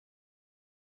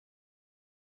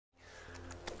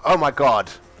Oh my god.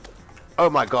 Oh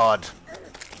my god.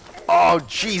 Oh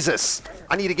Jesus.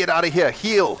 I need to get out of here.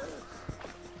 Heal.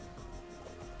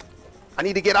 I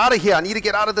need to get out of here. I need to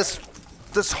get out of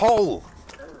this hole.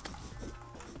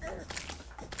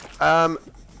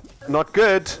 Not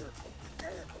good.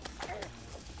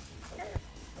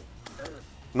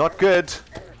 Not good.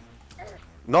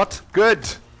 Not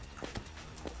good.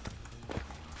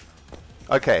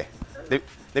 Okay.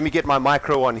 Let me get my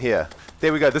micro on here.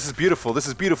 There we go. This is beautiful. This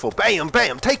is beautiful. Bam,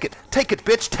 bam. Take it. Take it,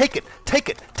 bitch. Take it. Take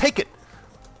it. Take it.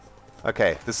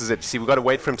 Okay, this is it. See, we've got to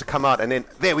wait for him to come out, and then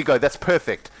there we go. That's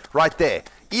perfect. Right there.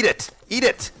 Eat it. Eat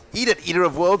it. Eat it, eater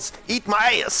of worlds. Eat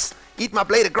my ass. Eat my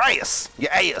blade of grass.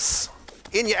 Your ass.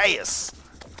 In your ass.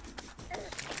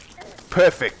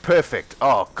 Perfect. Perfect.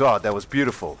 Oh, God, that was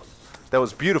beautiful. That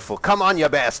was beautiful. Come on, you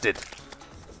bastard.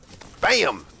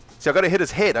 Bam. See, I got to hit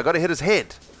his head. I got to hit his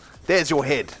head. There's your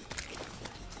head.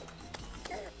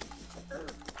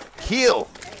 Heal.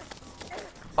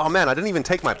 Oh, man, I didn't even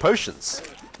take my potions.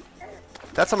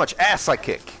 That's how much ass I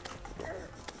kick.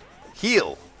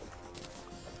 Heal.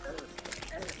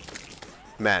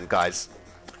 Man, guys,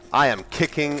 I am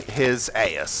kicking his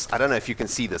ass. I don't know if you can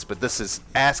see this, but this is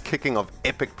ass kicking of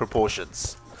epic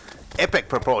proportions. Epic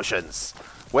proportions.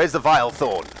 Where's the vile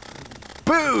thorn?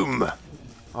 Boom!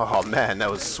 Oh, man, that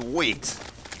was sweet.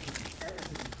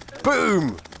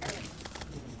 Boom!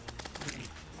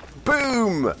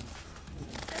 Boom!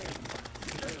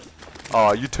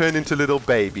 Oh, you turn into little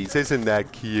babies. Isn't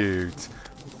that cute?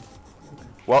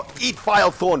 Well, eat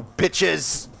vile thorn,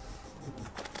 bitches!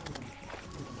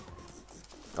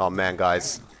 Oh, man,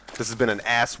 guys. This has been an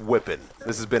ass whipping.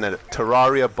 This has been a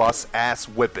Terraria boss ass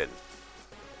whipping.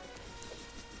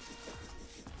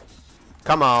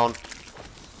 Come on.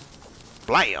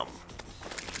 Blam.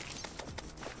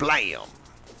 Blam.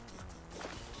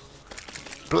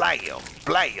 Blam.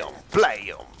 Blam.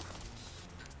 Blam.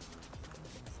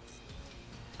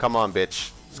 Come on,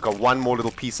 bitch. It's got one more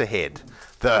little piece ahead.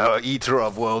 The Eater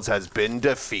of Worlds has been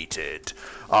defeated.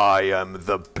 I am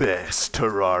the best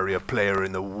Terraria player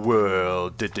in the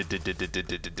world.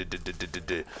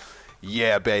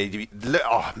 Yeah, baby.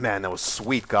 Oh, man, that was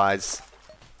sweet, guys.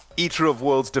 Eater of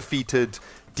Worlds defeated.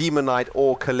 Demonite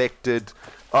ore collected.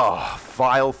 Oh,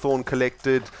 Vile Thorn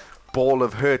collected. Ball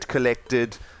of Hurt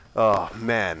collected. Oh,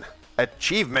 man.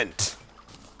 Achievement.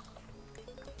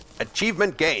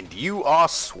 Achievement gained. You are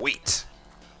sweet.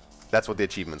 That's what the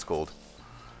achievement's called.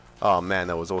 Oh, man,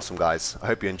 that was awesome, guys. I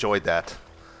hope you enjoyed that.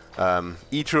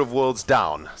 Eater of Worlds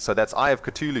down. So that's Eye of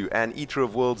Cthulhu and Eater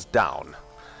of Worlds down.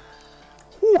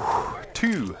 Whew.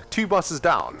 Two bosses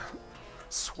down.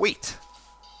 Sweet.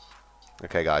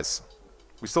 Okay, guys.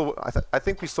 We still, I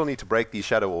think we still need to break these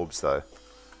shadow orbs, though.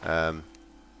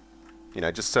 You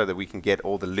know, just so that we can get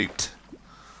all the loot.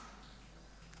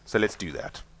 So let's do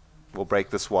that. We'll break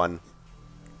this one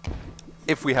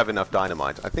if we have enough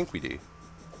dynamite. I think we do.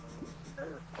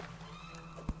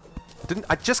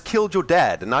 I just killed your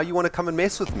dad, and now you want to come and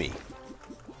mess with me?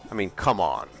 I mean, come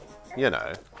on. You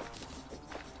know.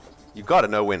 You gotta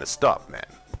know when to stop, man.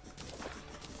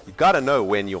 You gotta know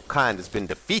when your kind has been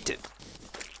defeated.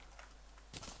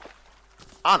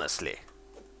 Honestly.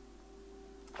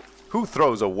 Who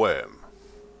throws a worm?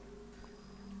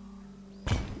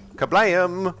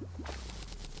 Kablam!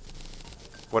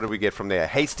 What did we get from there? A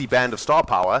hasty band of star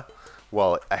power?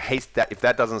 Well, if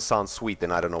that doesn't sound sweet,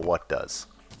 then I don't know what does.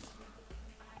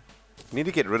 Need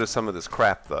to get rid of some of this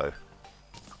crap, though.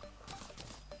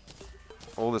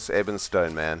 All this ebon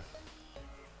stone, man.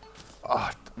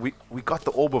 Oh, we got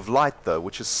the orb of light, though,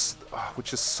 which is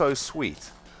so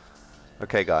sweet.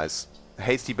 Okay, guys, a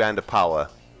hasty band of power.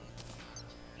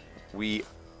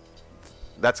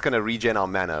 That's gonna regen our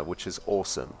mana, which is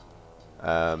awesome.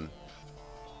 And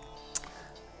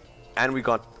we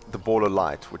got the ball of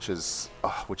light, which is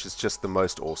just the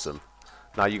most awesome.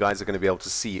 Now you guys are going to be able to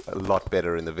see a lot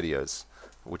better in the videos,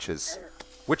 which is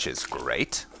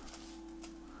great.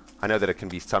 I know that it can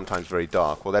be sometimes very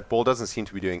dark. Well, that ball doesn't seem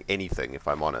to be doing anything, if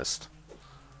I'm honest.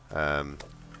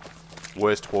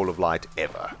 Worst ball of light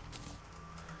ever.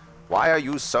 Why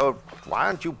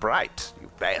aren't you bright,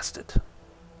 you bastard?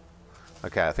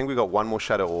 Okay, I think we got one more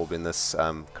shadow orb in this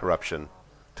corruption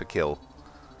to kill.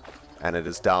 And it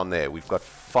is down there. We've got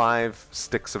 5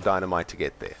 sticks of dynamite to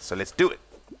get there. So let's do it.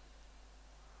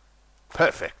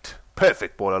 Perfect.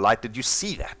 Perfect, ball of light. Did you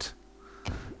see that?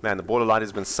 Man, the ball of light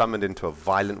has been summoned into a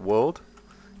violent world.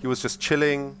 He was just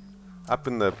chilling up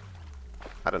in the,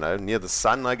 I don't know, near the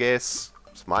sun, I guess.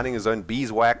 Just minding his own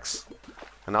beeswax.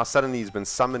 And now suddenly he's been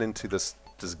summoned into this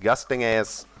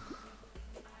disgusting-ass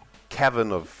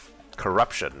cavern of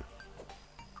corruption.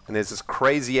 And there's this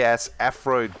crazy-ass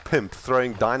afroed pimp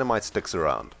throwing dynamite sticks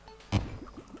around.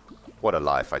 What a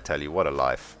life, I tell you. What a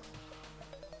life.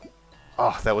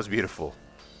 Oh, that was beautiful.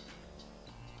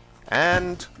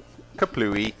 And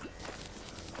kaplooey.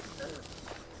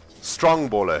 Strong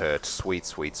baller hurt. Sweet,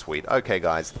 sweet, sweet. Okay,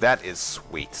 guys, that is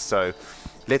sweet. So,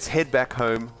 let's head back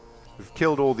home. We've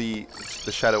killed all the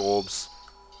shadow orbs.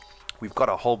 We've got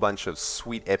a whole bunch of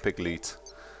sweet epic loot.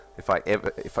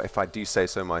 If I do say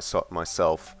so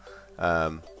myself.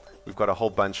 We've got a whole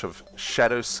bunch of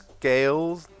shadow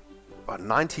scales.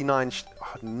 99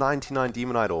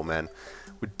 demonite ore, man.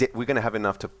 We're going to have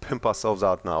enough to pimp ourselves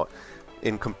out now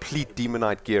in complete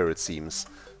demonite gear, it seems.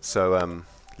 So,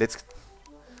 let's...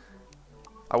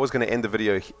 I was going to end the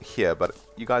video here, but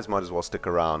you guys might as well stick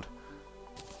around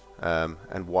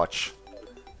and watch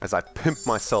as I pimp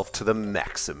myself to the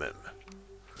maximum.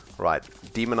 Right,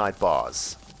 demonite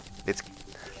bars.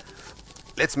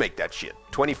 Let's make that shit.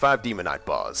 25 demonite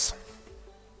bars.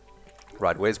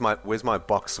 Right, where's my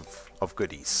box of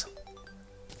goodies?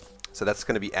 So that's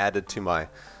going to be added to my...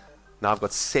 Now I've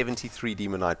got 73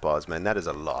 demonite bars, man. That is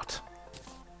a lot.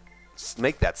 Let's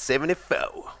make that 74.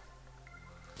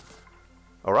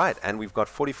 Alright, and we've got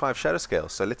 45 shadow scale.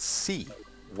 So let's see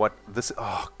what this...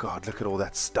 Oh, God, look at all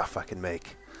that stuff I can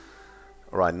make.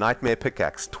 Alright, nightmare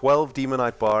pickaxe. 12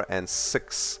 demonite bar and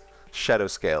 6 shadow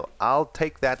scale. I'll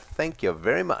take that. Thank you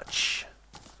very much.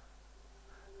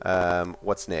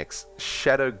 What's next?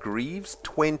 Shadow greaves.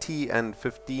 20 and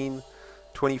 15.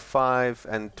 25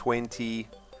 and 20.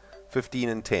 15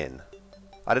 and 10.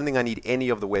 I don't think I need any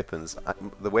of the weapons.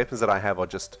 The weapons that I have are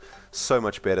just so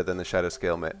much better than the shadow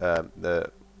scale,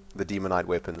 the demonite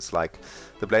weapons. Like,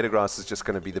 the blade of grass is just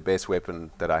going to be the best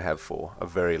weapon that I have for a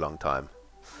very long time.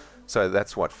 So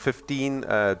that's what, 15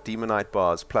 demonite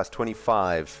bars plus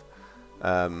 25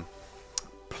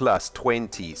 plus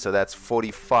 20. So that's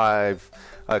 45.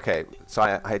 Okay, so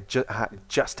I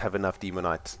just have enough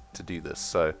demonite to do this.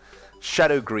 So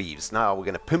shadow greaves. Now we're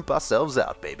going to pimp ourselves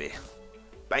out, baby.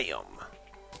 Bam.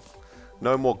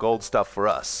 No more gold stuff for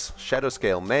us. Shadow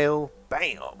scale mail.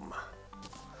 Bam.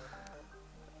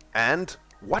 And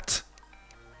what?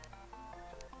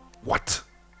 What?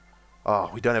 Oh,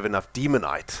 we don't have enough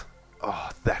demonite. Oh,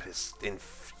 that is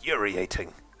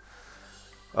infuriating.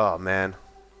 Oh, man.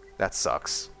 That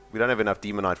sucks. We don't have enough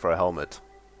demonite for a helmet.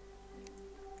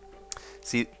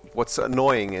 See, what's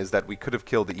annoying is that we could have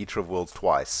killed the Eater of Worlds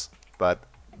twice, but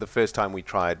the first time we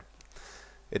tried,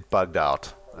 it bugged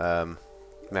out.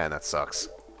 Man, that sucks.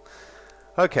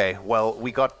 Okay, well,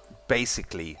 we got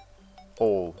basically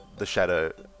all the shadow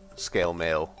scale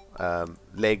mail.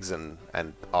 Legs and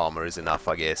armor is enough,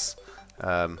 I guess.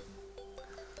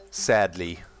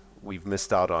 Sadly, we've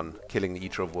missed out on killing the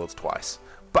Eater of Worlds twice.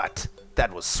 But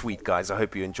that was sweet, guys. I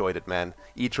hope you enjoyed it, man.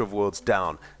 Eater of Worlds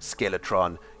down.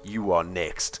 Skeletron, you are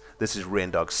next. This is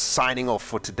ReNDoG signing off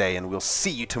for today, and we'll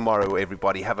see you tomorrow,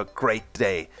 everybody. Have a great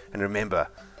day. And remember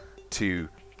to...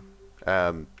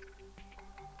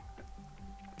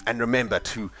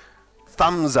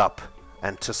 thumbs up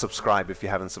and to subscribe if you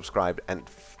haven't subscribed. And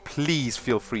please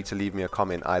feel free to leave me a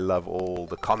comment. I love all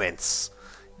the comments.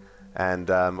 And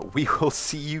we will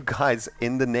see you guys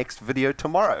in the next video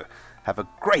tomorrow. Have a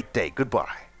great day.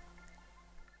 Goodbye.